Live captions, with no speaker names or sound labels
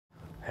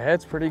Yeah,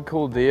 it's a pretty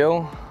cool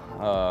deal.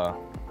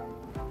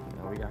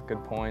 We got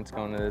good points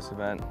going to this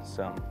event,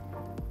 so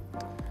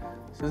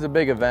this is a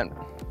big event,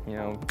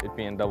 it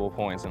being double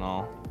points and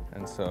all.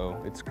 And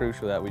so it's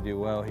crucial that we do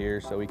well here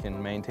so we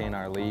can maintain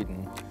our lead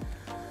and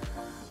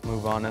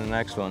move on to the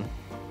next one.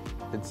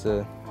 It's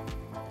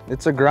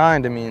a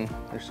grind. I mean,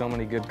 there's so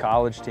many good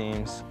college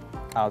teams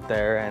out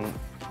there and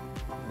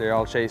they're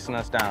all chasing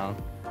us down.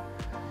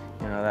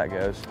 You know how that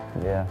goes.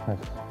 Yeah,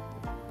 that's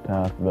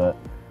tough, but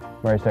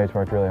Murray State's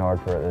worked really hard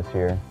for it this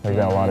year. We've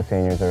got a lot of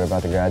seniors that are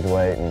about to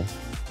graduate, and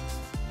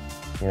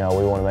we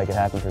want to make it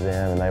happen for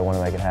them, and they want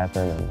to make it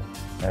happen, and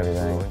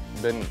everything. Absolutely.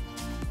 Been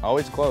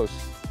always close.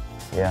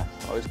 Yeah.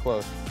 Always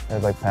close.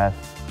 It was past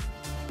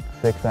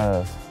 6 out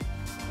of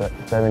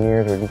 7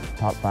 years, we're just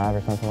top 5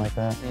 or something like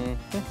that.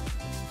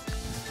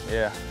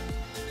 Yeah.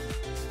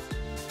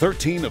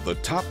 13 of the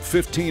top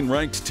 15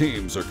 ranked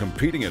teams are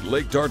competing at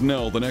Lake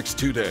Dardanelle the next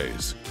 2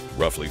 days.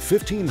 Roughly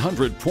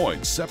 1,500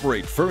 points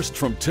separate first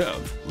from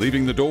 10th,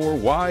 leaving the door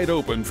wide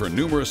open for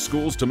numerous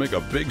schools to make a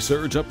big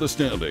surge up the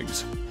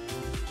standings.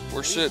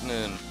 We're sitting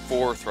in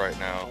 4th right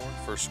now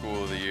for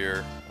School of the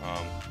Year.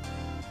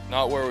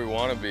 Not where we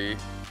want to be.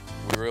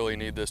 We really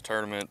need this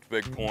tournament,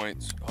 big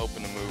points,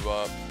 hoping to move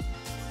up.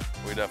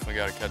 We definitely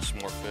got to catch some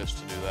more fish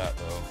to do that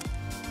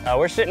though.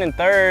 We're sitting in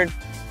 3rd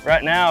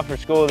right now for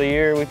School of the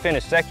Year. We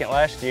finished 2nd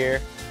last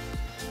year.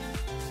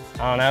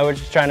 I don't know, we're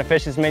just trying to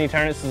fish as many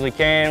tournaments as we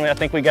can. I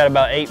think we got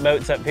about 8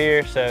 boats up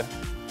here, so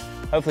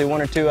hopefully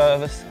 1 or 2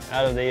 of us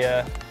out of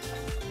the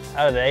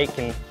 8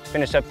 can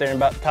finish up there in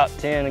about the top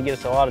 10 and get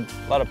us a lot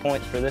of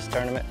points for this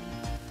tournament.